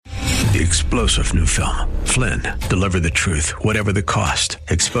the explosive new film, Flynn, Deliver the Truth, Whatever the Cost,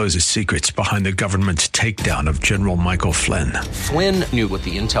 exposes secrets behind the government's takedown of General Michael Flynn. Flynn knew what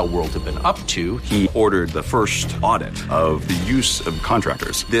the intel world had been up to. He ordered the first audit of the use of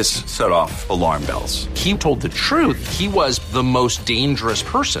contractors. This set off alarm bells. He told the truth. He was the most dangerous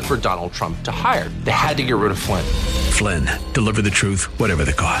person for Donald Trump to hire. They had to get rid of Flynn. Flynn, Deliver the Truth, Whatever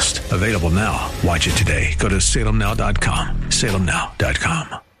the Cost. Available now. Watch it today. Go to salemnow.com.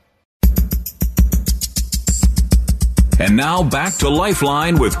 salemnow.com. And now back to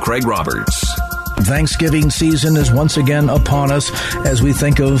Lifeline with Craig Roberts. Thanksgiving season is once again upon us as we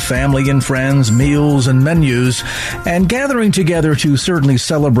think of family and friends, meals and menus, and gathering together to certainly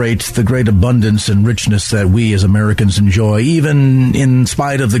celebrate the great abundance and richness that we as Americans enjoy. Even in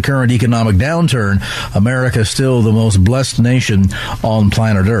spite of the current economic downturn, America is still the most blessed nation on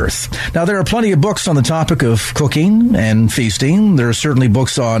planet Earth. Now, there are plenty of books on the topic of cooking and feasting. There are certainly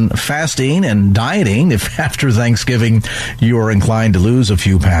books on fasting and dieting if after Thanksgiving you are inclined to lose a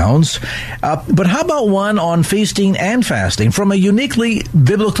few pounds. But how about one on feasting and fasting from a uniquely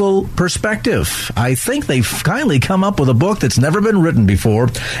biblical perspective? I think they've kindly come up with a book that's never been written before.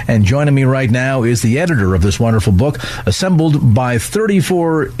 And joining me right now is the editor of this wonderful book, assembled by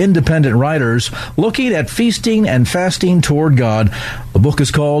 34 independent writers looking at feasting and fasting toward God. The book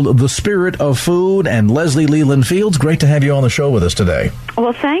is called The Spirit of Food, and Leslie Leland Fields, great to have you on the show with us today.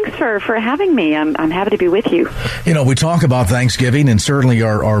 Well, thanks for having me. I'm happy to be with you. You know, we talk about Thanksgiving, and certainly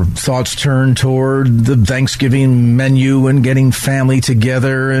our thoughts turn toward the Thanksgiving menu and getting family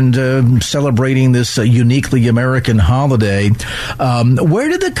together and celebrating this uniquely American holiday. Where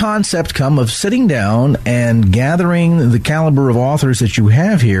did the concept come of sitting down and gathering the caliber of authors that you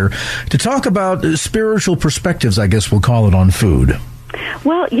have here to talk about spiritual perspectives, I guess we'll call it, on food?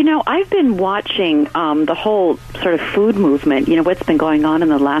 Well, you know, I've been watching the whole sort of food movement, you know, what's been going on in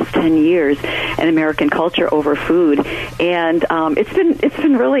the last 10 years in American culture over food. And it's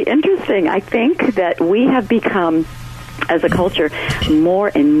been really interesting. I think that we have become, as a culture,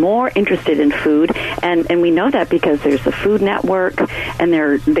 more and more interested in food, and we know that because there's the Food Network, and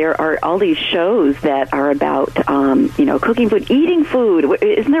there are all these shows that are about cooking food, eating food.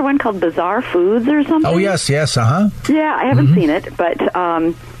 Isn't there one called Bizarre Foods or something? Oh yes, Yeah, I haven't seen it, but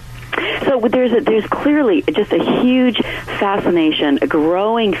so there's clearly just a huge fascination, a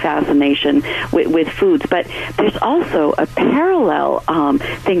growing fascination with foods. But there's also a parallel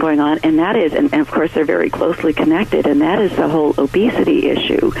thing going on, and that is, and of course they're very closely connected, and that is the whole obesity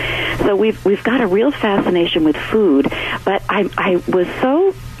issue. So we've got a real fascination with food. But I was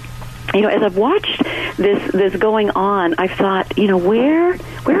so, you know, as I've watched this going on, I've thought, you know, where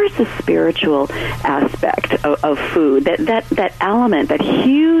is the spiritual aspect of food? That element, that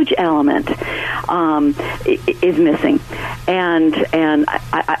huge element, is missing, and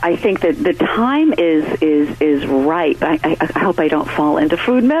I think that the time is ripe. I hope I don't fall into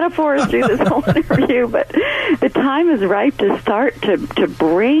food metaphors through this whole interview, but the time is ripe to start to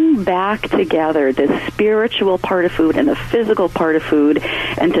bring back together the spiritual part of food and the physical part of food,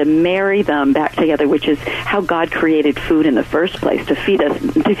 and to marry them back together, which is how God created food in the first place, to feed us,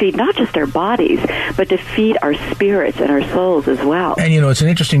 to feed not just our bodies, but to feed our spirits and our souls as well. And, you know, it's an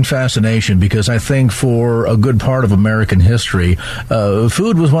interesting fascination because I think for a good part of American history,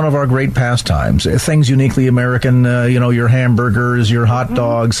 food was one of our great pastimes. Things uniquely American, your hamburgers, your hot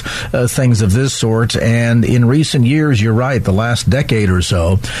dogs, things of this sort. And in recent years, you're right, the last decade or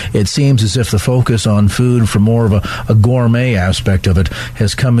so, it seems as if the focus on food from more of a gourmet aspect of it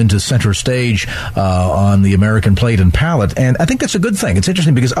has come into center stage on the American plate and palate. And I think that's a good thing. It's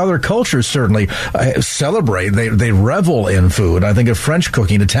interesting because other cultures certainly celebrate, they revel in food. I think of French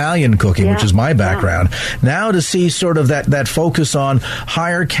cooking, Italian cooking, which is my background. Now to see sort of that focus on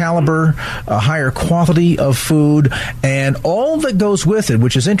higher caliber, higher quality of food, and all that goes with it,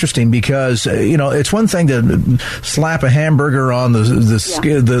 which is interesting because, it's one thing to slap a hamburger on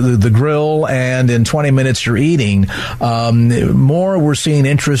the grill and in 20 minutes you're eating. More we're seeing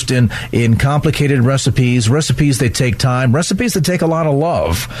interest in complicated recipes that take time, recipes that take a lot of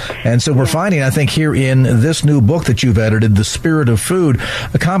love. And so we're finding, I think, here in this new book that you've edited, The Spirit of Food,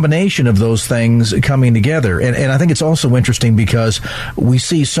 a combination of those things coming together. And I think it's also interesting because we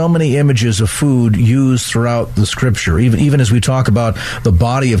see so many images of food used throughout the Scripture, even as we talk about the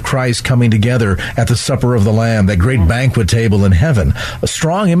body of Christ coming together at the Supper of the Lamb, that great banquet table in heaven.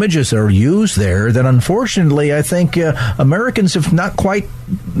 Strong images are used there that, unfortunately, I think Americans have not quite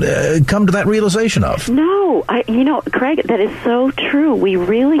come to that realization of. No, Craig, that is so true. We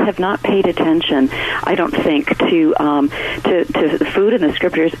really have not paid attention, I don't think, to the food in the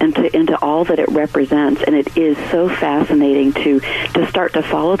Scriptures and into all that it represents. And it is so fascinating to start to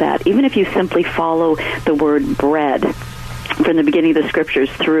follow that. Even if you simply follow the word bread from the beginning of the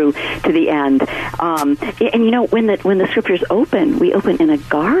Scriptures through to the end. When the Scriptures open, we open in a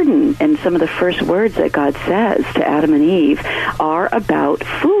garden, and some of the first words that God says to Adam and Eve are about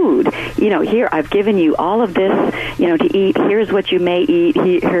food. Here, I've given you all of this, to eat. Here's what you may eat.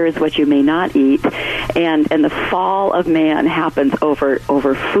 Here's what you may not eat. And the fall of man happens over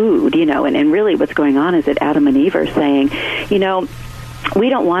food, and really what's going on is that Adam and Eve are saying, we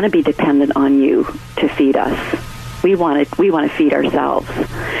don't want to be dependent on you to feed us. We want to feed ourselves,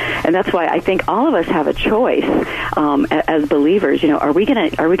 and that's why I think all of us have a choice as believers. Are we going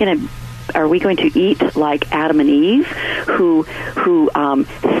to eat like Adam and Eve, who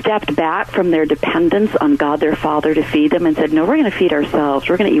stepped back from their dependence on God their Father to feed them and said, no, we're going to feed ourselves.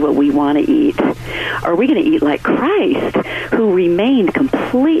 We're going to eat what we want to eat. Or are we going to eat like Christ, who remained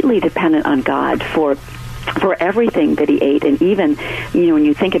completely dependent on God for everything that he ate? And even, when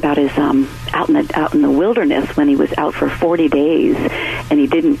you think about his out in the wilderness, when he was out for 40 days and he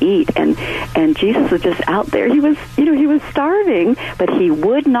didn't eat, and Jesus was just out there. He was starving, but he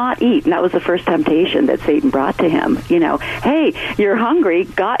would not eat. And that was the first temptation that Satan brought to him. Hey, you're hungry.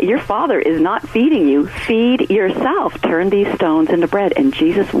 God, your Father is not feeding you. Feed yourself. Turn these stones into bread. And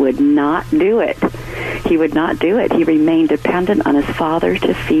Jesus would not do it. He would not do it. He remained dependent on his Father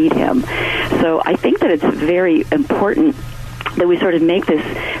to feed him. So I think that it's very important that we sort of make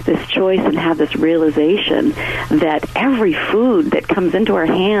this choice and have this realization that every food that comes into our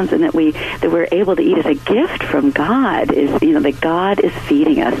hands and that we're able to eat is a gift from God, is that God is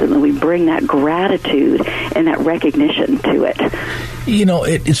feeding us, and that we bring that gratitude and that recognition to it.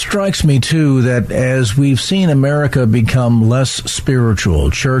 It strikes me, too, that as we've seen America become less spiritual,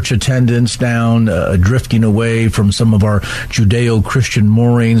 church attendance down, drifting away from some of our Judeo-Christian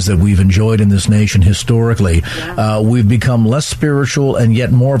moorings that we've enjoyed in this nation historically, we've become less spiritual and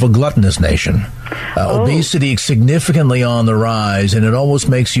yet more of a gluttonous nation. Obesity significantly on the rise, and it almost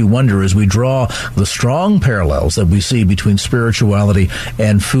makes you wonder, as we draw the strong parallels that we see between spirituality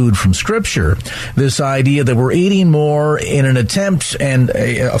and food from Scripture, this idea that we're eating more in an attempt, and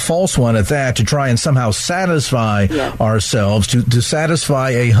a false one at that, to try and somehow satisfy ourselves, to satisfy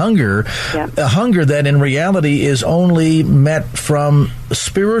a hunger that in reality is only met from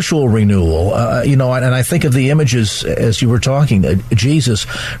spiritual renewal. And I think of the images as you were talking, Jesus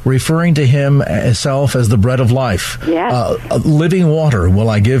referring to himself as the bread of life. Living water will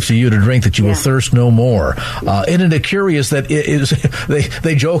I give to you to drink, that you will thirst no more. Isn't it curious that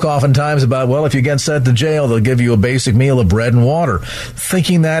they joke oftentimes about, well, if you get sent to jail, they'll give you a basic meal of bread and water,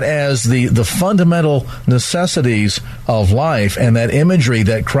 thinking that as the fundamental necessities of life, and that imagery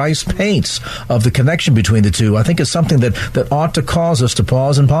that Christ paints of the connection between the two, I think is something that ought to cause us to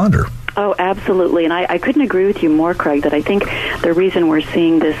pause and ponder. Oh, absolutely, and I couldn't agree with you more, Craig, that I think the reason we're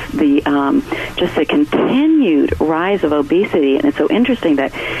seeing just the continued rise of obesity, and it's so interesting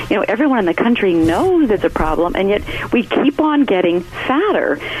that, everyone in the country knows it's a problem, and yet we keep on getting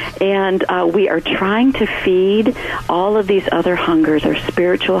fatter, and we are trying to feed all of these other hungers, our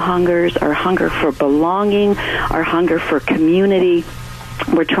spiritual hungers, our hunger for belonging, our hunger for community.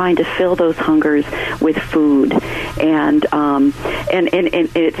 We're trying to fill those hungers with food, and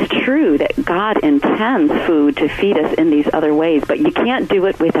it's true that God intends food to feed us in these other ways, but you can't do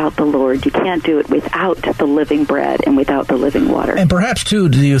it without the Lord. You can't do it without the living bread and without the living water. And perhaps, too,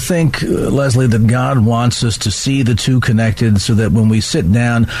 do you think, Leslie, that God wants us to see the two connected, so that when we sit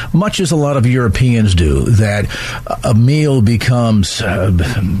down, much as a lot of Europeans do, that a meal becomes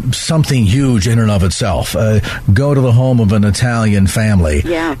something huge in and of itself? Go to the home of an Italian family.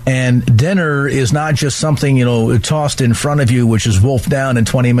 And dinner is not just something, tossed in front of you, which is wolfed down in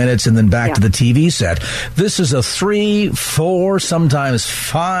 20 minutes and then back to the TV set. This is a 3, 4, sometimes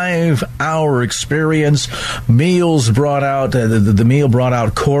 5-hour experience. Meals brought out, the meal brought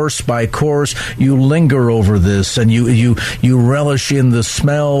out course by course. You linger over this, and you relish in the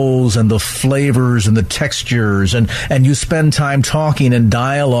smells and the flavors and the textures, and you spend time talking and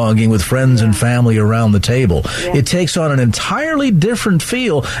dialoguing with friends and family around the table. It takes on an entirely different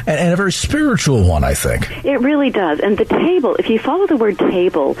feel, and a very spiritual one, I think. It really does. And the table, if you follow the word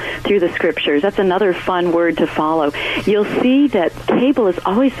table through the Scriptures, that's another fun word to follow. You'll see that table is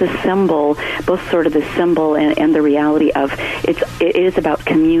always the symbol, both sort of the symbol and the reality of it is about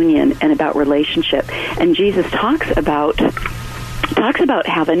communion and about relationship. And Jesus talks about talks about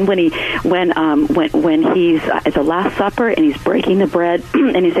heaven when he's at the Last Supper and he's breaking the bread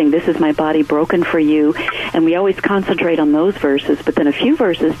and he's saying, "This is my body broken for you." And we always concentrate on those verses, but then a few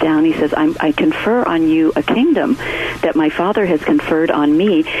verses down he says, I confer on you a kingdom that my Father has conferred on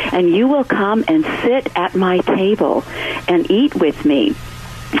me, and you will come and sit at my table and eat with me.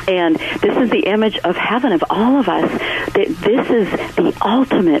 And this is the image of heaven, of all of us, that this is the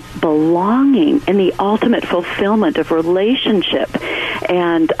ultimate belonging and the ultimate fulfillment of relationship.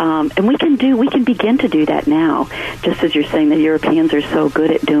 And we can begin to do that now, just as you're saying the Europeans are so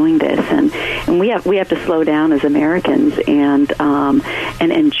good at doing this. And we have to slow down as Americans and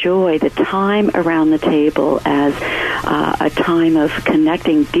enjoy the time around the table as a time of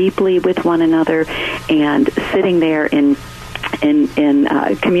connecting deeply with one another and sitting there in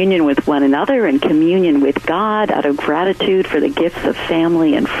communion with one another and communion with God out of gratitude for the gifts of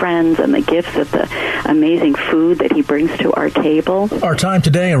family and friends and the gifts of the amazing food that he brings to our table. Our time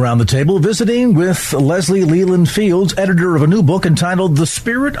today around the table, visiting with Leslie Leland Fields, editor of a new book entitled The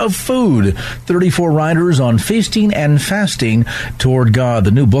Spirit of Food, 34 Riders on Feasting and Fasting Toward God.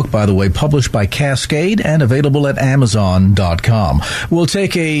 The new book, by the way, published by Cascade and available at Amazon.com. We'll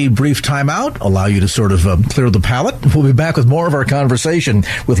take a brief time out, allow you to sort of clear the palate. We'll be back with more of our conversation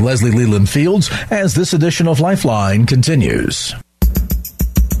with Leslie Leland Fields as this edition of Lifeline continues.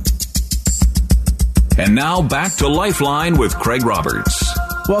 And now back to Lifeline with Craig Roberts.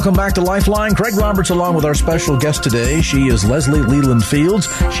 Welcome back to Lifeline. Craig Roberts along with our special guest today. She is Leslie Leland Fields.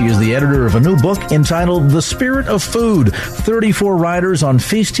 She is the editor of a new book entitled The Spirit of Food, 34 Riders on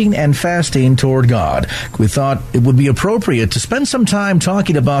Feasting and Fasting Toward God. We thought it would be appropriate to spend some time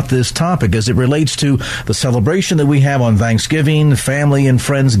talking about this topic as it relates to the celebration that we have on Thanksgiving, family and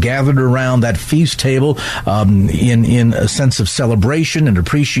friends gathered around that feast table in a sense of celebration and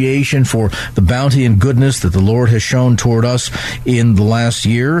appreciation for the bounty and goodness that the Lord has shown toward us in the last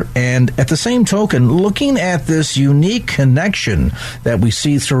year. And at the same token, looking at this unique connection that we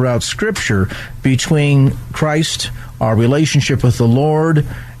see throughout Scripture between Christ, our relationship with the Lord,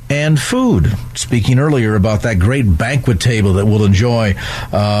 and food. Speaking earlier about that great banquet table that we'll enjoy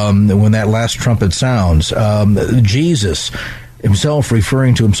when that last trumpet sounds. Jesus himself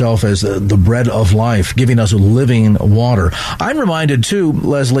referring to himself as the bread of life, giving us living water. I'm reminded, too,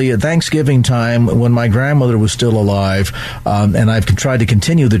 Leslie, at Thanksgiving time, when my grandmother was still alive, and I've tried to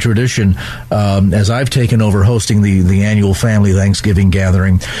continue the tradition as I've taken over hosting the annual family Thanksgiving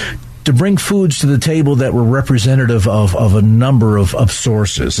gathering, to bring foods to the table that were representative of a number of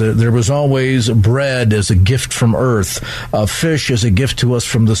sources. There was always bread as a gift from earth, fish as a gift to us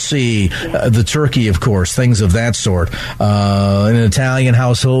from the sea, the turkey, of course, things of that sort. In an Italian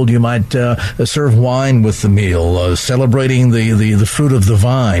household, you might serve wine with the meal, celebrating the fruit of the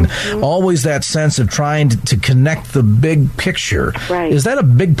vine. Mm-hmm. Always that sense of trying to connect the big picture. Right. Is that a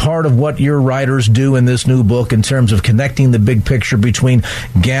big part of what your writers do in this new book in terms of connecting the big picture between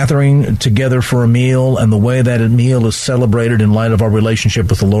gathering together for a meal and the way that a meal is celebrated in light of our relationship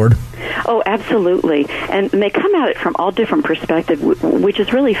with the Lord? Oh, absolutely. And they come at it from all different perspectives, which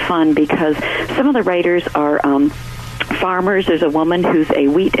is really fun because some of the writers are farmers. There's a woman who's a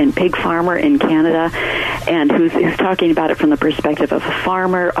wheat and pig farmer in Canada and who's talking about it from the perspective of a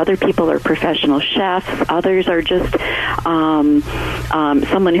farmer. Other people are professional chefs. Others are just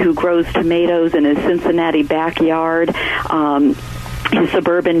someone who grows tomatoes in his Cincinnati backyard. His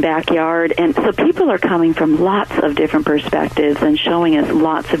suburban backyard. And so people are coming from lots of different perspectives and showing us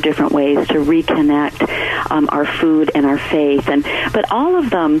lots of different ways to reconnect our food and our faith. But all of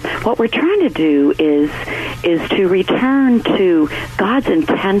them, what we're trying to do is to return to God's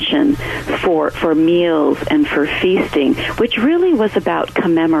intention for meals and for feasting, which really was about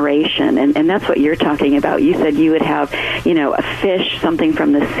commemoration. And that's what you're talking about. You said you would have, a fish, something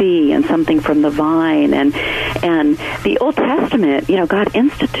from the sea and something from the vine. And the Old Testament, God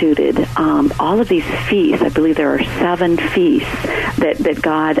instituted all of these feasts. I believe there are 7 feasts that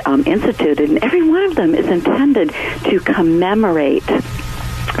God instituted, and every one of them is intended to commemorate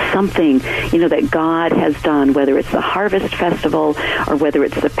something, that God has done, whether it's the Harvest Festival or whether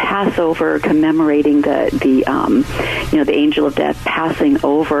it's the Passover, commemorating the angel of death passing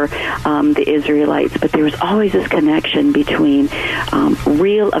over the Israelites. But there was always this connection between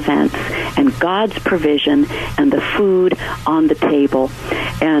real events and God's provision and the food on the table.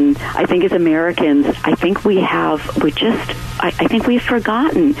 And I think as Americans, I think we've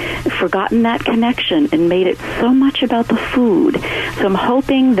forgotten that connection and made it so much about the food. So I'm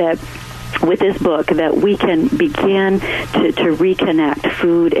hoping that with this book that we can begin to reconnect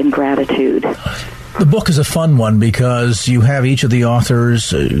food and gratitude. The book is a fun one because you have each of the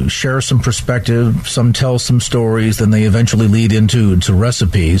authors share some perspective, some tell some stories, then they eventually lead into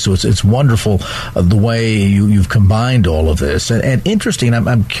recipes. So it's wonderful the way you've combined all of this. And interesting,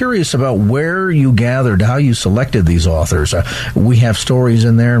 I'm curious about where you gathered, how you selected these authors. We have stories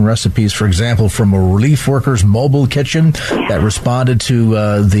in there and recipes, for example, from a relief workers' mobile kitchen that responded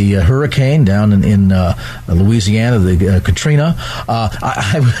to the hurricane down in Louisiana, the Katrina.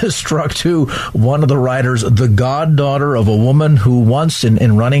 I was struck, too, one of the writers, the goddaughter of a woman who once,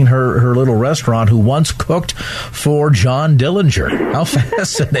 in running her little restaurant, who once cooked for John Dillinger. How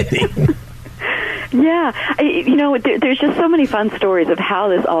fascinating. Yeah, there's just so many fun stories of how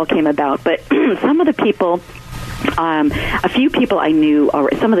this all came about, but some of the people... a few people I knew,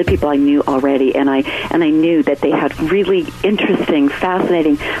 some of the people I knew already, and I knew that they had really interesting,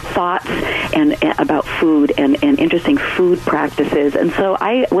 fascinating thoughts and about food and interesting food practices. And so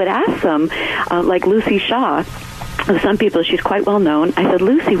I would ask them, like Lucy Shaw. Some people, she's quite well known. I said,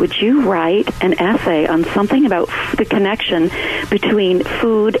 Lucy, would you write an essay on something about the connection between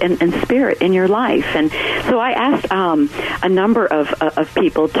food and spirit in your life? And so I asked a number of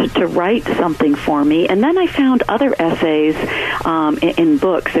people to write something for me. And then I found other essays in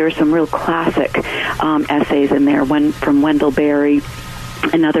books. There are some real classic essays in there, one from Wendell Berry,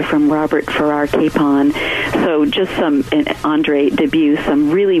 another from Robert Farrar Capon. So just some, Andre Debus,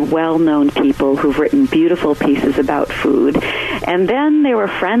 some really well-known people who've written beautiful pieces about food. And then there were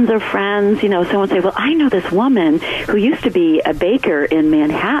friends of friends. Someone would say, well, I know this woman who used to be a baker in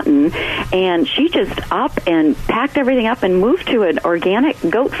Manhattan, and she just up and packed everything up and moved to an organic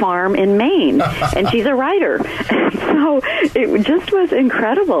goat farm in Maine, and she's a writer. So it just was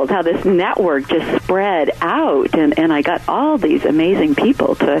incredible how this network just spread out, and I got all these amazing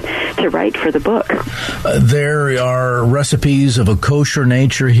people to write for the book. There are recipes of a kosher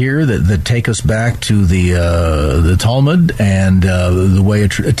nature here that take us back to the Talmud and the way a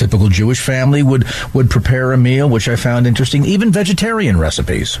typical Jewish family would prepare a meal, which I found interesting. Even vegetarian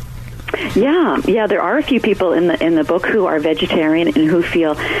recipes. Yeah, there are a few people in the book who are vegetarian and who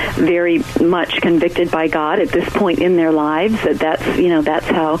feel very much convicted by God at this point in their lives. That's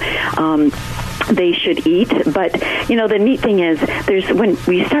how they should eat. But the neat thing is, when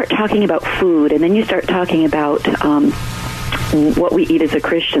we start talking about food, and then you start talking about what we eat as a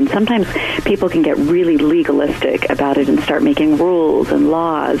Christian, sometimes people can get really legalistic about it and start making rules and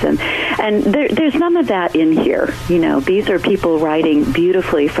laws, and there's none of that in here. These are people writing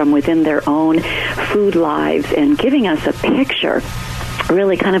beautifully from within their own food lives and giving us a picture,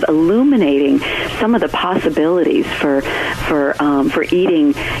 really kind of illuminating some of the possibilities for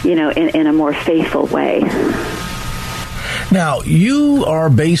eating, in a more faithful way. Now, you are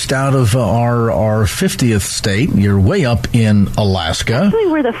based out of our 50th state. You're way up in Alaska. Actually,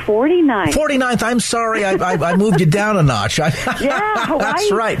 we're the 49th. 49th. I'm sorry. I moved you down a notch. Yeah, Hawaii.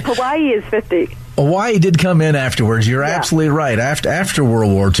 That's right. Hawaii is 50. Hawaii did come in afterwards. You're absolutely right. After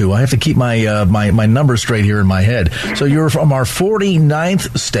World War II, I have to keep my my numbers straight here in my head. So you're from our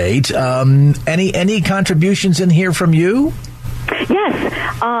 49th state. Any contributions in here from you? Yes.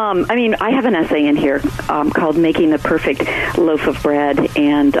 I have an essay in here called Making the Perfect Loaf of Bread,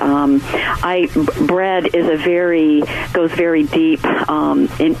 and bread is goes very deep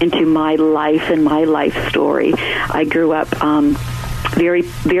into my life and my life story. I grew up very,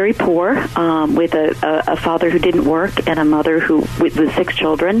 very poor, with a father who didn't work and a mother who with 6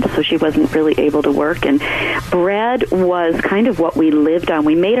 children, so she wasn't really able to work. And bread was kind of what we lived on.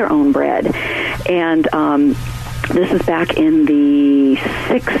 We made our own bread, and this is back in the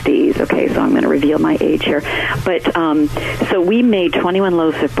 60s. Okay, so I'm going to reveal my age here. But so we made 21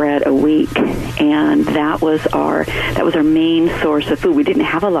 loaves of bread a week, and that was our main source of food. We didn't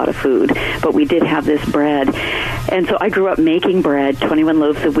have a lot of food, but we did have this bread. And so I grew up making bread, 21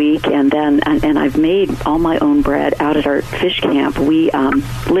 loaves a week, and I've made all my own bread out at our fish camp. We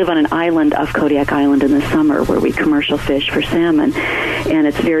live on an island off Kodiak Island in the summer where we commercial fish for salmon, and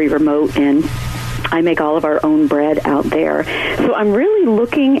it's very remote, and I make all of our own bread out there. So I'm really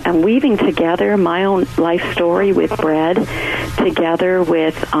looking and weaving together my own life story with bread, together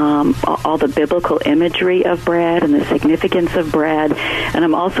with all the biblical imagery of bread and the significance of bread. And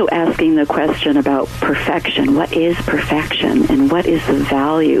I'm also asking the question about perfection. What is perfection, and what is the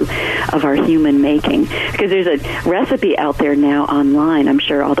value of our human making? Because there's a recipe out there now online. I'm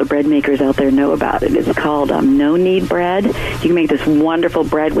sure all the bread makers out there know about it. It's called no-knead bread. You can make this wonderful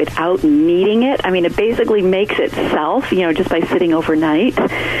bread without kneading it. I mean, it basically makes itself, just by sitting overnight.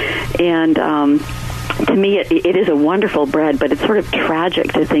 And to me, it is a wonderful bread, but it's sort of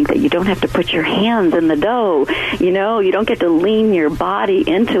tragic to think that you don't have to put your hands in the dough. You know, you don't get to lean your body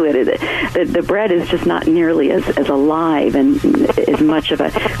into it. The bread is just not nearly as alive and as much of a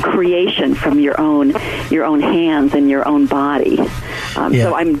creation from your own hands and your own body.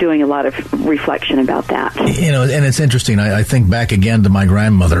 So I'm doing a lot of reflection about that. You know, and it's interesting. I think back again to my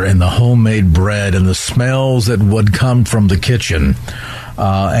grandmother and the homemade bread and the smells that would come from the kitchen.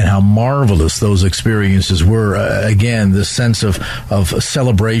 And how marvelous those experiences were. Again, this sense of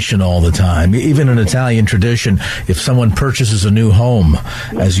celebration all the time. Even in Italian tradition, if someone purchases a new home,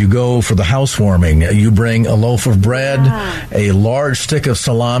 as you go for the housewarming, you bring a loaf of bread, a large stick of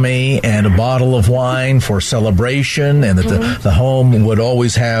salami, and a bottle of wine for celebration, and that the home would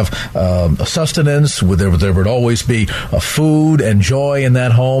always have sustenance. There would always be food and joy in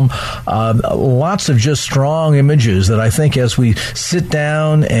that home. Lots of just strong images that I think as we sit down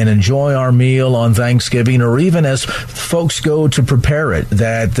and enjoy our meal on Thanksgiving, or even as folks go to prepare it,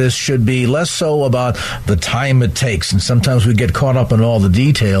 that this should be less so about the time it takes. And sometimes we get caught up in all the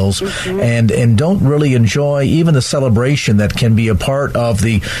details and don't really enjoy even the celebration that can be a part of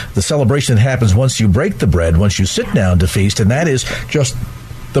the celebration that happens once you break the bread, once you sit down to feast, and that is just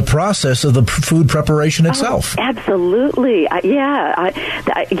the process of the food preparation itself. Absolutely.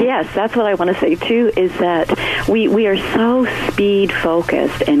 Yes, that's what I want to say, too, is that we are so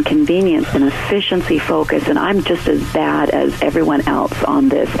speed-focused and convenience and efficiency-focused, and I'm just as bad as everyone else on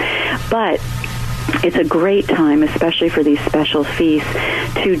this. But it's a great time, especially for these special feasts,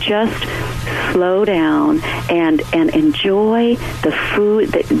 to just slow down and enjoy the food,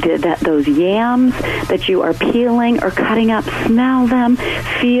 that those yams that you are peeling or cutting up. Smell them,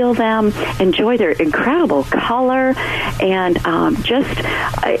 feel them, enjoy their incredible color, and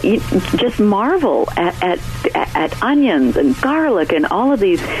just marvel at onions and garlic and all of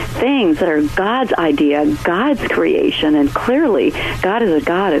these things that are God's idea, God's creation. And clearly, God is a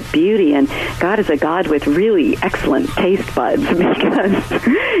God of beauty, and God is a God with really excellent taste buds, because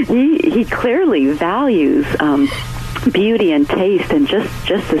he clearly values beauty and taste and just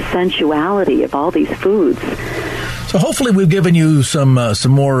the sensuality of all these foods. So hopefully we've given you some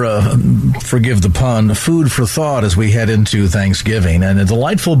more, forgive the pun, food for thought as we head into Thanksgiving. And a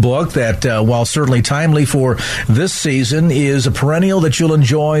delightful book that, while certainly timely for this season, is a perennial that you'll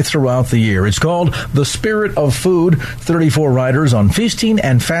enjoy throughout the year. It's called The Spirit of Food, 34 writers on feasting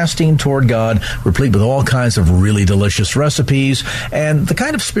and fasting toward God, replete with all kinds of really delicious recipes and the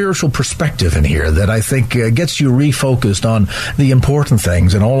kind of spiritual perspective in here that I think gets you refocused on the important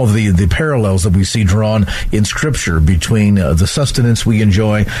things and all of the parallels that we see drawn in Scripture between the sustenance we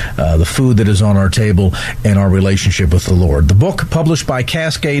enjoy, the food that is on our table, and our relationship with the Lord. The book, published by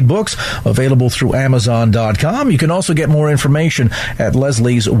Cascade Books, available through Amazon.com. You can also get more information at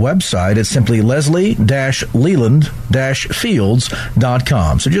Leslie's website. It's simply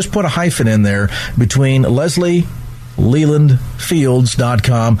Leslie-Leland-Fields.com. So just put a hyphen in there between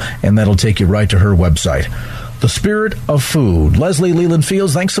Leslie-Leland-Fields.com, and that'll take you right to her website. The Spirit of Food. Leslie Leland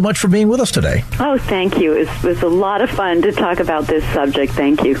Fields, thanks so much for being with us today. Oh, thank you. It was a lot of fun to talk about this subject.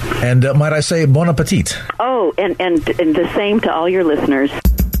 Thank you. And might I say, bon appetit. Oh, and the same to all your listeners.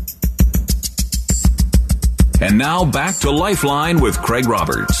 And now back to Lifeline with Craig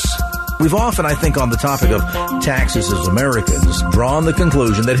Roberts. We've often, I think, on the topic of taxes as Americans, drawn the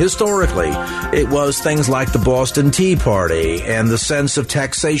conclusion that historically it was things like the Boston Tea Party and the sense of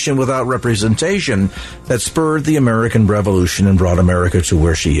taxation without representation that spurred the American Revolution and brought America to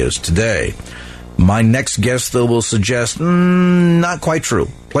where she is today. My next guest, though, will suggest not quite true.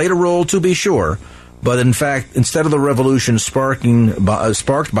 Played a role, to be sure, but in fact, instead of the revolution sparked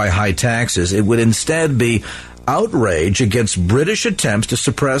by high taxes, it would instead be outrage against British attempts to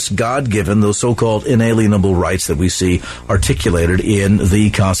suppress God-given, those so-called inalienable rights that we see articulated in the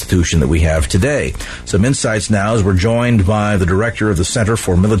Constitution that we have today. Some insights now as we're joined by the director of the Center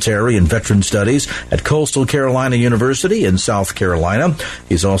for Military and Veteran Studies at Coastal Carolina University in South Carolina.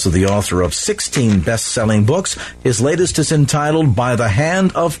 He's also the author of 16 best-selling books. His latest is entitled By the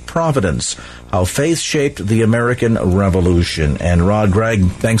Hand of Providence, How Faith Shaped the American Revolution. And Rod Gregg,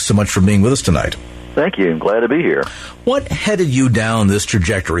 thanks so much for being with us tonight. Thank you. I'm glad to be here. What headed you down this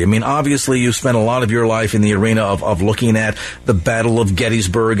trajectory? I mean, obviously, you've spent a lot of your life in the arena of looking at the Battle of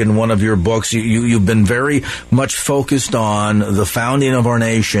Gettysburg in one of your books. You've been very much focused on the founding of our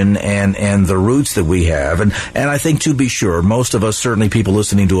nation and the roots that we have. And I think, to be sure, most of us, certainly people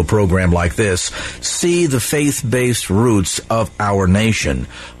listening to a program like this, see the faith-based roots of our nation.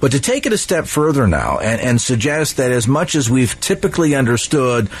 But to take it a step further now and suggest that as much as we've typically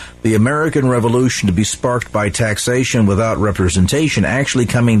understood the American Revolution to be sparked by taxation without representation, actually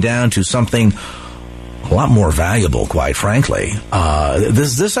coming down to something a lot more valuable, quite frankly.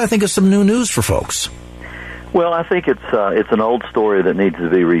 This I think, is some new news for folks. Well, I think it's an old story that needs to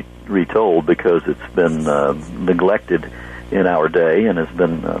be retold because it's been neglected in our day and has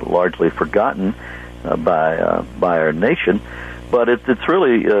been largely forgotten by our nation. But it's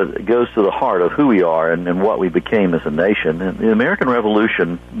really goes to the heart of who we are and what we became as a nation. And the American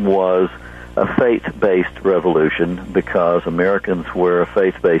Revolution was a faith-based revolution because Americans were a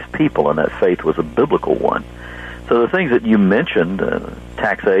faith-based people, and that faith was a biblical one. So the things that you mentioned,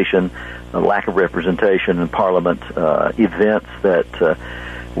 taxation, lack of representation in Parliament, events that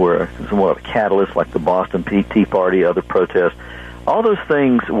were somewhat of a catalyst, like the Boston Tea Party, other protests, all those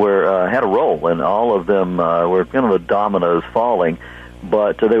things had a role, and all of them were kind of the dominoes falling,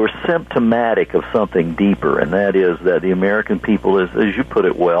 but they were symptomatic of something deeper, and that is that the American people, as you put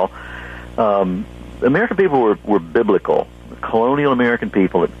it well, American people were biblical. The colonial American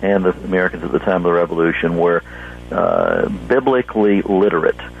people and the Americans at the time of the Revolution were biblically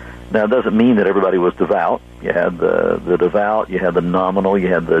literate. Now, it doesn't mean that everybody was devout. You had the devout, you had the nominal, you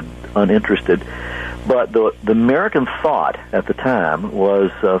had the uninterested. But the American thought at the time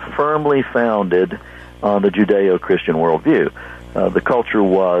was firmly founded on the Judeo-Christian worldview. The culture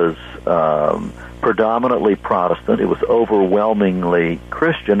was predominantly Protestant. It was overwhelmingly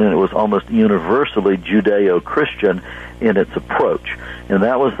Christian, and it was almost universally Judeo-Christian in its approach. And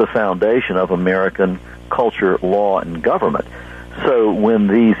that was the foundation of American culture, law, and government. So when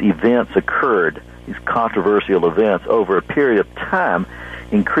these events occurred, these controversial events, over a period of time,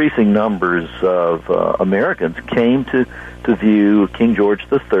 increasing numbers of Americans came to view King George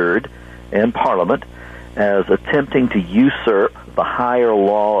III and Parliament as attempting to usurp the higher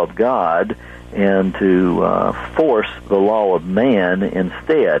law of God and to force the law of man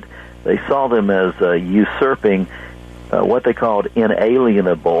instead. They saw them as usurping what they called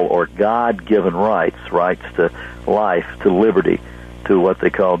inalienable or God-given rights to life, to liberty, to what they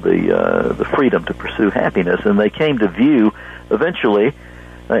called the freedom to pursue happiness. And they came to view, eventually,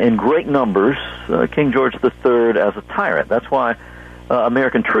 in great numbers, King George III as a tyrant. That's why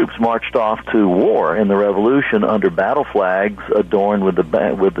American troops marched off to war in the Revolution under battle flags adorned with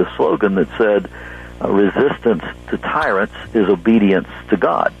the slogan that said, "Resistance to tyrants is obedience to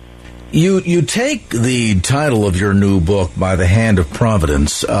God." You take the title of your new book, By the Hand of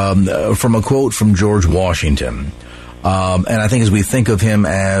Providence, from a quote from George Washington. And I think as we think of him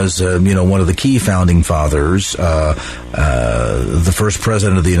as, one of the key founding fathers, the first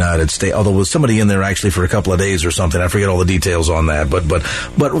president of the United States, although was somebody in there actually for a couple of days or something, I forget all the details on that,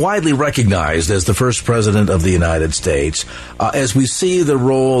 but widely recognized as the first president of the United States, as we see the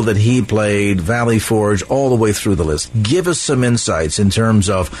role that he played, Valley Forge, all the way through the list. Give us some insights in terms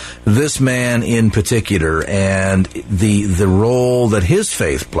of this man in particular and the role that his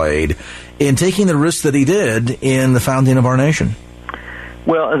faith played in taking the risks that he did in the founding of our nation.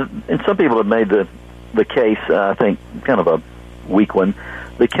 Well, and some people have made the case, I think kind of a weak one,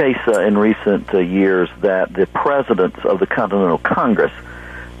 the case in recent years that the presidents of the Continental Congress,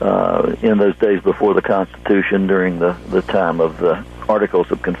 in those days before the Constitution, during the time of the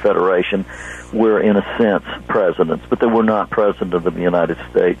Articles of Confederation, were in a sense presidents, but they were not president of the United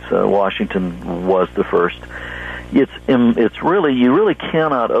States. Washington was the first. It's really, you really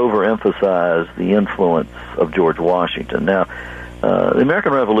cannot overemphasize the influence of George Washington. Now, the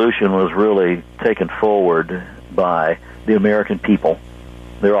American Revolution was really taken forward by the American people.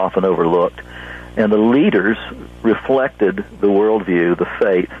 They're often overlooked. And the leaders reflected the worldview, the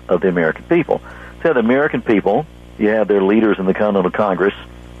faith of the American people. So you had the American people, you had their leaders in the Continental Congress,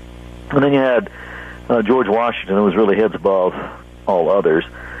 and then you had George Washington, who was really heads above all others.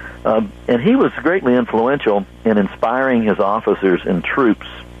 And he was greatly influential in inspiring his officers and troops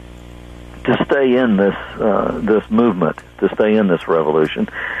to stay in this movement, to stay in this revolution.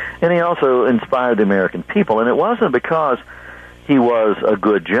 And he also inspired the American people. And it wasn't because he was a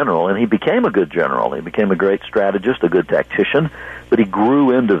good general, and he became a good general. He became a great strategist, a good tactician, but he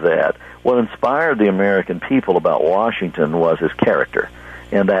grew into that. What inspired the American people about Washington was his character.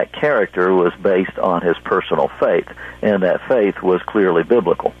 And that character was based on his personal faith, and that faith was clearly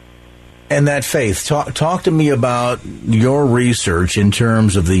biblical. And that faith, talk to me about your research in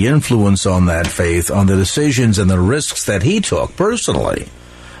terms of the influence on that faith, on the decisions and the risks that he took personally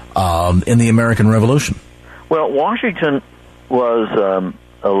in the American Revolution. Well, Washington was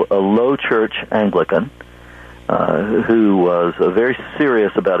a low church Anglican who was very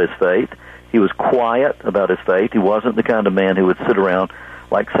serious about his faith. He was quiet about his faith. He wasn't the kind of man who would sit around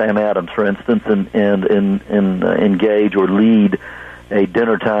like Sam Adams, for instance, and engage or lead a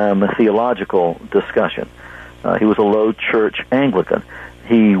dinner time theological discussion. He was a low church Anglican.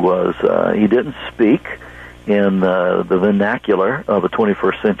 he didn't speak in the vernacular of a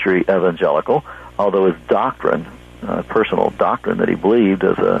 21st century evangelical, although his doctrine, personal doctrine that he believed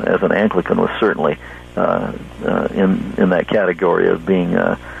as an Anglican, was certainly in that category of being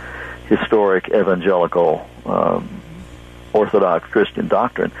historic evangelical Orthodox Christian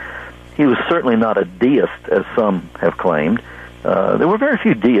doctrine. He was certainly not a deist, as some have claimed. There were very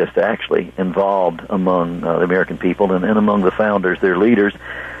few deists actually involved among the American people and among the founders, their leaders.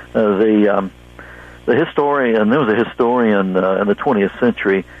 The historian, there was a historian in the 20th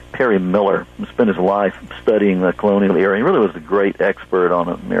century, Perry Miller, who spent his life studying the colonial era. He really was a great expert on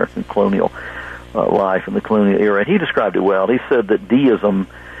American colonial life in the colonial era, and he described it well. He said that deism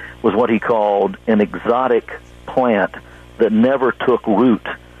was what he called an exotic plant that never took root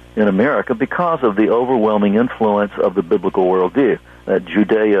in America because of the overwhelming influence of the biblical worldview, that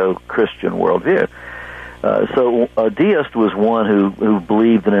Judeo-Christian worldview. So a deist was one who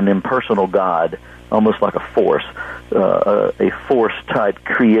believed in an impersonal God, almost like a force-type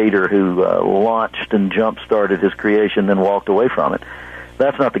creator who launched and jump-started his creation, then walked away from it.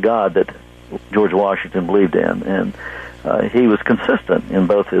 That's not the God that George Washington believed in, and he was consistent in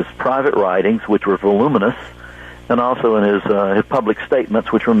both his private writings, which were voluminous, and also in his public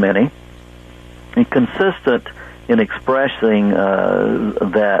statements, which were many, and consistent in expressing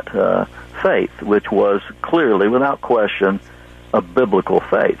that faith, which was clearly, without question, a biblical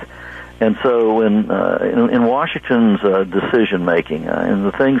faith. And so in Washington's decision-making, and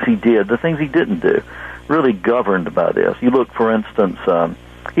the things he did, the things he didn't do, really governed by this. You look, for instance,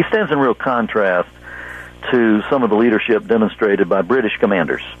 he stands in real contrast to some of the leadership demonstrated by British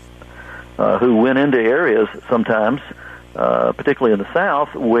commanders, who went into areas sometimes, particularly in the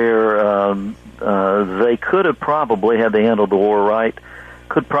South, where they could have probably, had they handled the war right,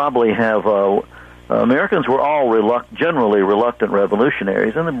 could probably have... Americans were all generally reluctant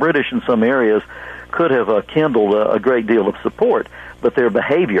revolutionaries, and the British in some areas could have kindled a great deal of support, but their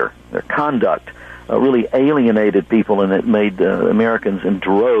behavior, their conduct, really alienated people, and it made Americans in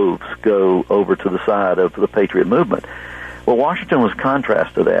droves go over to the side of the Patriot movement. Well, Washington was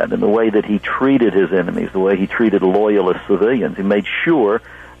contrast to that in the way that he treated his enemies, the way he treated loyalist civilians. He made sure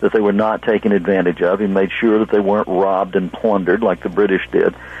that they were not taken advantage of. He made sure that they weren't robbed and plundered like the British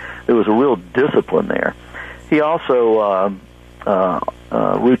did. There was a real discipline there. He also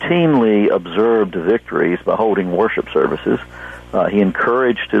routinely observed victories by holding worship services. He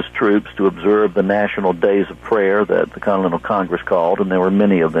encouraged his troops to observe the national days of prayer that the Continental Congress called, and there were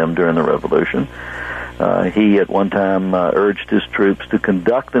many of them during the Revolution. He at one time urged his troops to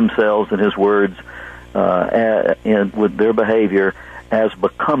conduct themselves, in his words, with their behavior as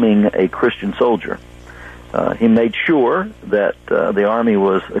becoming a Christian soldier. He made sure that the Army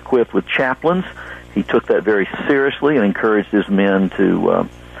was equipped with chaplains. He took that very seriously and encouraged his men to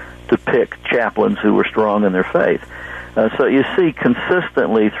pick chaplains who were strong in their faith. So you see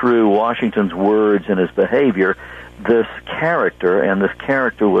consistently through Washington's words and his behavior this character, and this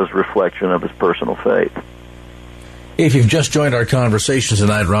character was reflection of his personal faith. If you've just joined our conversation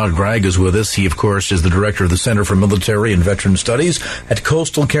tonight, Rod Gregg is with us. He, of course, is the director of the Center for Military and Veteran Studies at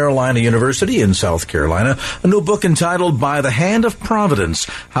Coastal Carolina University in South Carolina. A new book entitled By the Hand of Providence,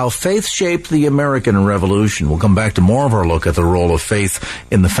 How Faith Shaped the American Revolution. We'll come back to more of our look at the role of faith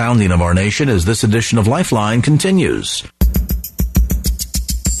in the founding of our nation as this edition of Lifeline continues.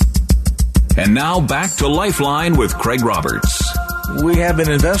 And now back to Lifeline with Craig Roberts. We have been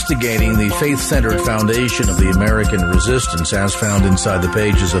investigating the faith-centered foundation of the American resistance as found inside the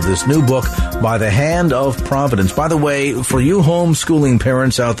pages of this new book, By the Hand of Providence. By the way, for you homeschooling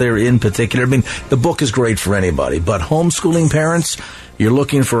parents out there in particular, I mean, the book is great for anybody, but homeschooling parents, you're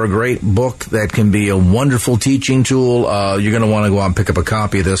looking for a great book that can be a wonderful teaching tool. You're going to want to go out and pick up a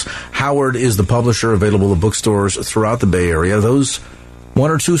copy of this. Howard is the publisher, available at bookstores throughout the Bay Area. Those one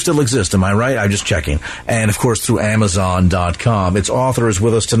or two still exist, am I right? I'm just checking. And, of course, through Amazon.com. Its author is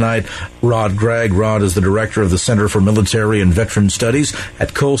with us tonight, Rod Gregg. Rod is the director of the Center for Military and Veteran Studies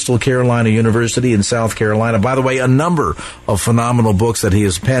at Coastal Carolina University in South Carolina. By the way, a number of phenomenal books that he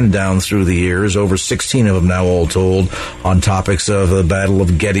has penned down through the years, over 16 of them now all told, on topics of the Battle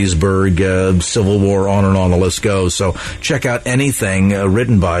of Gettysburg, Civil War, on and on the list goes. So check out anything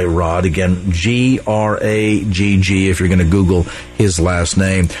written by Rod. Again, Gragg, if you're going to Google his last last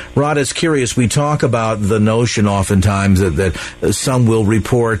name. Rod, it's curious. We talk about the notion oftentimes that some will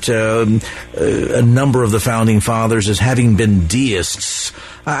report a number of the Founding Fathers as having been deists.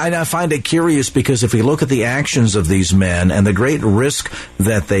 I find it curious because if we look at the actions of these men and the great risk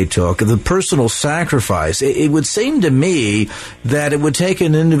that they took, the personal sacrifice, it would seem to me that it would take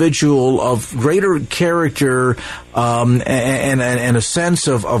an individual of greater character and a sense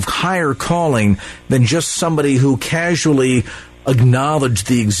of higher calling than just somebody who casually acknowledge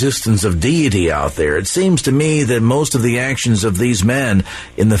the existence of deity out there. It seems to me that most of the actions of these men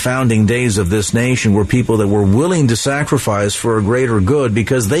in the founding days of this nation were people that were willing to sacrifice for a greater good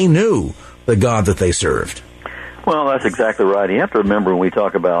because they knew the God that they served. Well, that's exactly right. You have to remember when we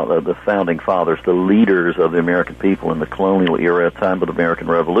talk about the Founding Fathers, the leaders of the American people in the colonial era, time of the American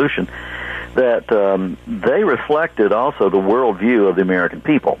Revolution, that they reflected also the worldview of the American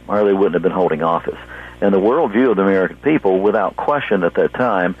people, or they wouldn't have been holding office. And the worldview of the American people, without question at that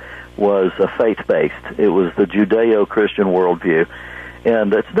time, was faith-based. It was the Judeo-Christian worldview.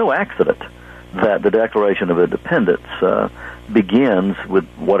 And it's no accident that the Declaration of Independence begins with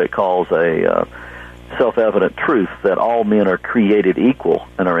what it calls a self-evident truth that all men are created equal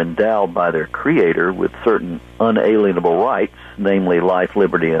and are endowed by their Creator with certain unalienable rights, namely life,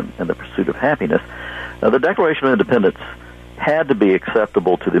 liberty, and the pursuit of happiness. The Declaration of Independence had to be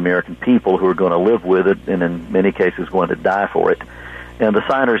acceptable to the American people who were going to live with it and in many cases going to die for it. And the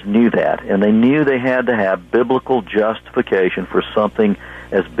signers knew that, and they knew they had to have biblical justification for something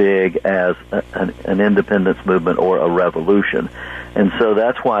as big as an independence movement or a revolution. And so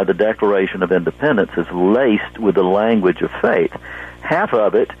that's why the Declaration of Independence is laced with the language of faith. Half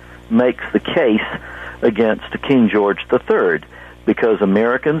of it makes the case against King George III, because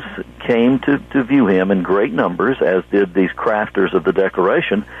Americans came to view him in great numbers, as did these crafters of the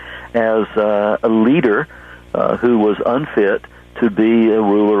Declaration, as a leader who was unfit to be a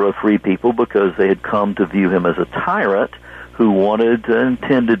ruler of free people, because they had come to view him as a tyrant who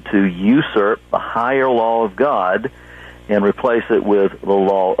intended to usurp the higher law of God and replace it with the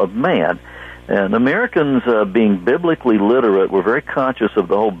law of man. And Americans, being biblically literate, were very conscious of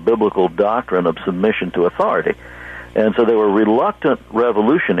the whole biblical doctrine of submission to authority. And so they were reluctant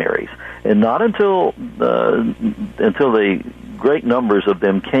revolutionaries. And not until the great numbers of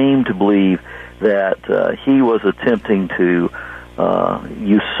them came to believe that he was attempting to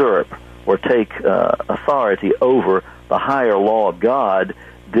usurp or take authority over the higher law of God,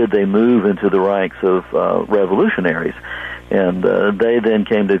 did they move into the ranks of revolutionaries. And they then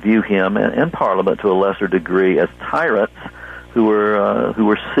came to view him and Parliament to a lesser degree as tyrants who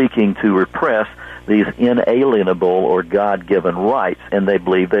were seeking to repress these inalienable or God-given rights, and they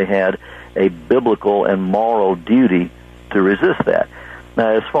believed they had a biblical and moral duty to resist that. Now,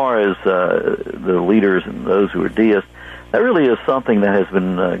 as far as the leaders and those who are deists, that really is something that has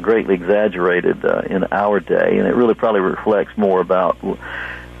been greatly exaggerated in our day, and it really probably reflects more about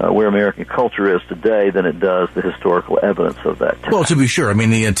where American culture is today than it does the historical evidence of that time. Well, to be sure. I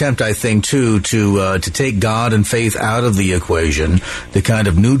mean, the attempt, I think, too, to take God and faith out of the equation, to kind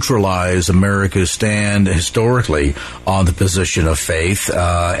of neutralize America's stand historically on the position of faith,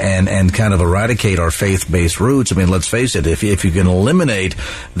 and kind of eradicate our faith-based roots. I mean, let's face it, if you can eliminate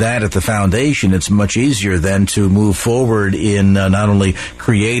that at the foundation, it's much easier then to move forward in not only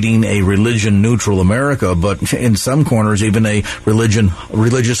creating a religion-neutral America, but in some corners, even a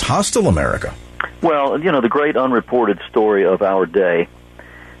religious hostile America. Well, the great unreported story of our day,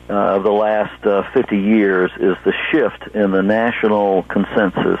 of the last 50 years, is the shift in the national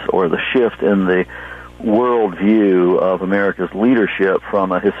consensus, or the shift in the worldview of America's leadership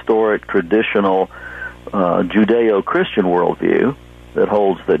from a historic, traditional Judeo-Christian worldview that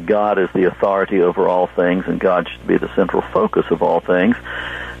holds that God is the authority over all things and God should be the central focus of all things,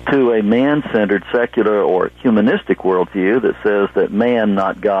 to a man-centered, secular, or humanistic worldview that says that man,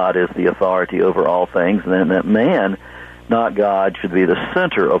 not God, is the authority over all things, and that man, not God, should be the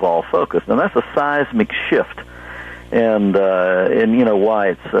center of all focus. Now, that's a seismic shift, and why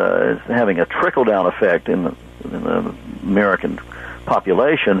it's having a trickle-down effect in the American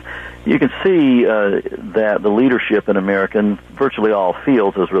population. You can see that the leadership in America, in virtually all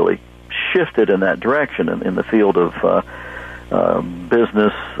fields, has really shifted in that direction, in the field of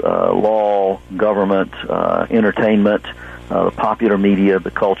business, law, government, entertainment, the popular media,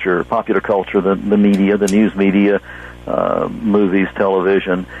 the culture, popular culture, the media, the news media, movies,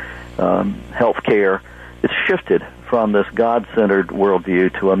 television, healthcare. It's shifted from this God-centered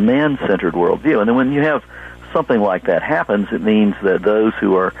worldview to a man-centered worldview. And then when you have something like that happens, it means that those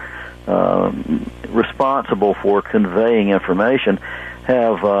who are responsible for conveying information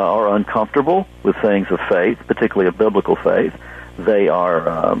are uncomfortable with things of faith, particularly of biblical faith. They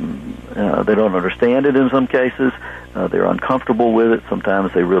are they don't understand it in some cases. They're uncomfortable with it.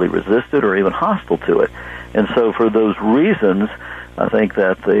 Sometimes they really resist it or even hostile to it. And so for those reasons, I think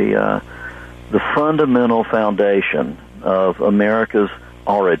that the fundamental foundation of America's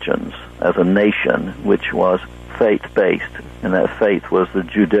origins as a nation, which was faith-based, and that faith was the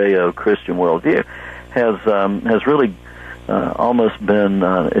Judeo-Christian worldview, has really almost been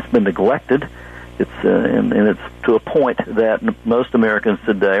it's been neglected. It's and it's to a point that most Americans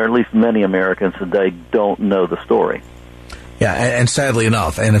today, or at least many Americans today, don't know the story. Yeah, and sadly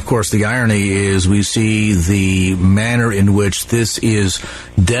enough, and of course the irony is we see the manner in which this is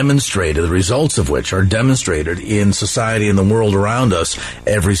demonstrated, the results of which are demonstrated in society and the world around us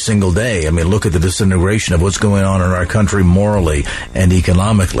every single day. I mean, look at the disintegration of what's going on in our country morally and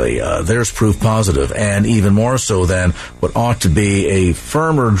economically. There's proof positive, and even more so than what ought to be a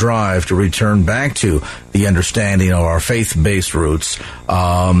firmer drive to return back to the understanding of our faith-based roots,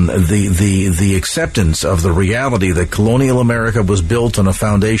 the acceptance of the reality that colonial America was built on a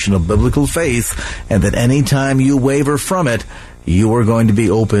foundation of biblical faith, and that any time you waver from it, you are going to be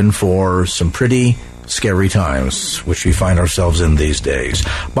open for some pretty scary times, which we find ourselves in these days.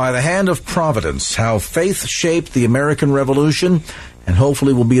 By the hand of Providence, how faith shaped the American Revolution, and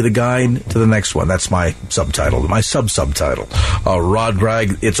hopefully will be the guide to the next one. That's my subtitle, my sub-subtitle. Rod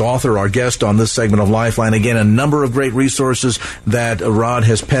Gregg, its author, our guest on this segment of Lifeline. Again, a number of great resources that Rod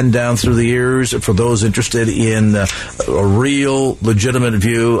has penned down through the years for those interested in a real, legitimate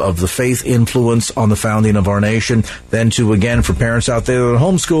view of the faith influence on the founding of our nation. Then, too, again, for parents out there that are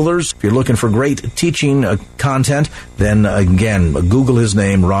homeschoolers, if you're looking for great teaching content, then, again, Google his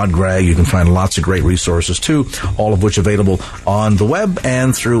name, Rod Gregg. You can find lots of great resources, too, all of which available on the web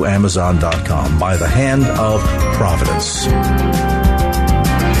and through Amazon.com. By the hand of Providence.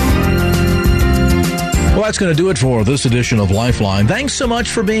 Well, that's going to do it for this edition of Lifeline. Thanks so much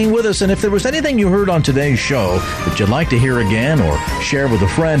for being with us. And if there was anything you heard on today's show that you'd like to hear again or share with a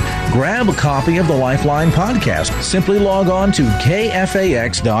friend, grab a copy of the Lifeline podcast. Simply log on to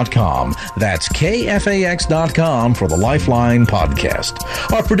KFAX.com. That's KFAX.com for the Lifeline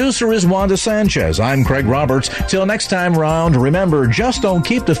podcast. Our producer is Wanda Sanchez. I'm Craig Roberts. Till next time round, remember, just don't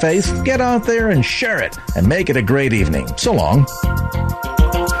keep the faith. Get out there and share it and make it a great evening. So long.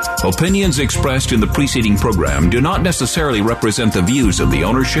 Opinions expressed in the preceding program do not necessarily represent the views of the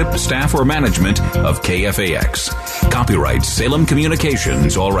ownership, staff, or management of KFAX. Copyright Salem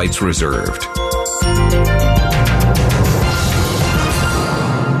Communications, all rights reserved.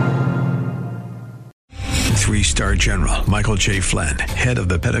 3-star General Michael J. Flynn, head of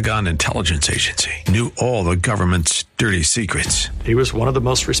the Pentagon Intelligence Agency, knew all the government's dirty secrets. He was one of the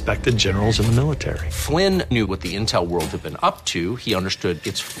most respected generals in the military. Flynn knew what the intel world had been up to. He understood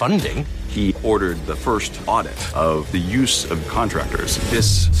its funding. He ordered the first audit of the use of contractors.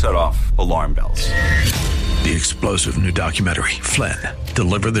 This set off alarm bells. The explosive new documentary, Flynn,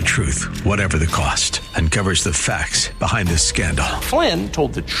 Deliver the Truth, Whatever the Cost, uncovers the facts behind this scandal. Flynn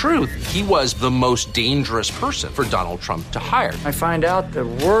told the truth. He was the most dangerous person for Donald Trump to hire. I find out the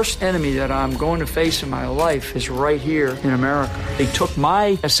worst enemy that I'm going to face in my life is right here in America. They took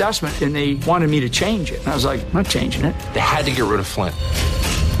my assessment and they wanted me to change it. And I was like, I'm not changing it. They had to get rid of Flynn.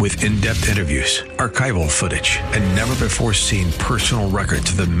 With in-depth interviews, archival footage, and never-before-seen personal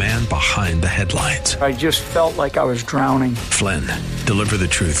records of the man behind the headlines. I just felt like I was drowning. Flynn, Deliver the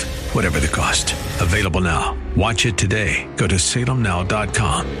Truth, Whatever the Cost. Available now. Watch it today. Go to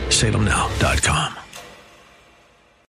salemnow.com. salemnow.com.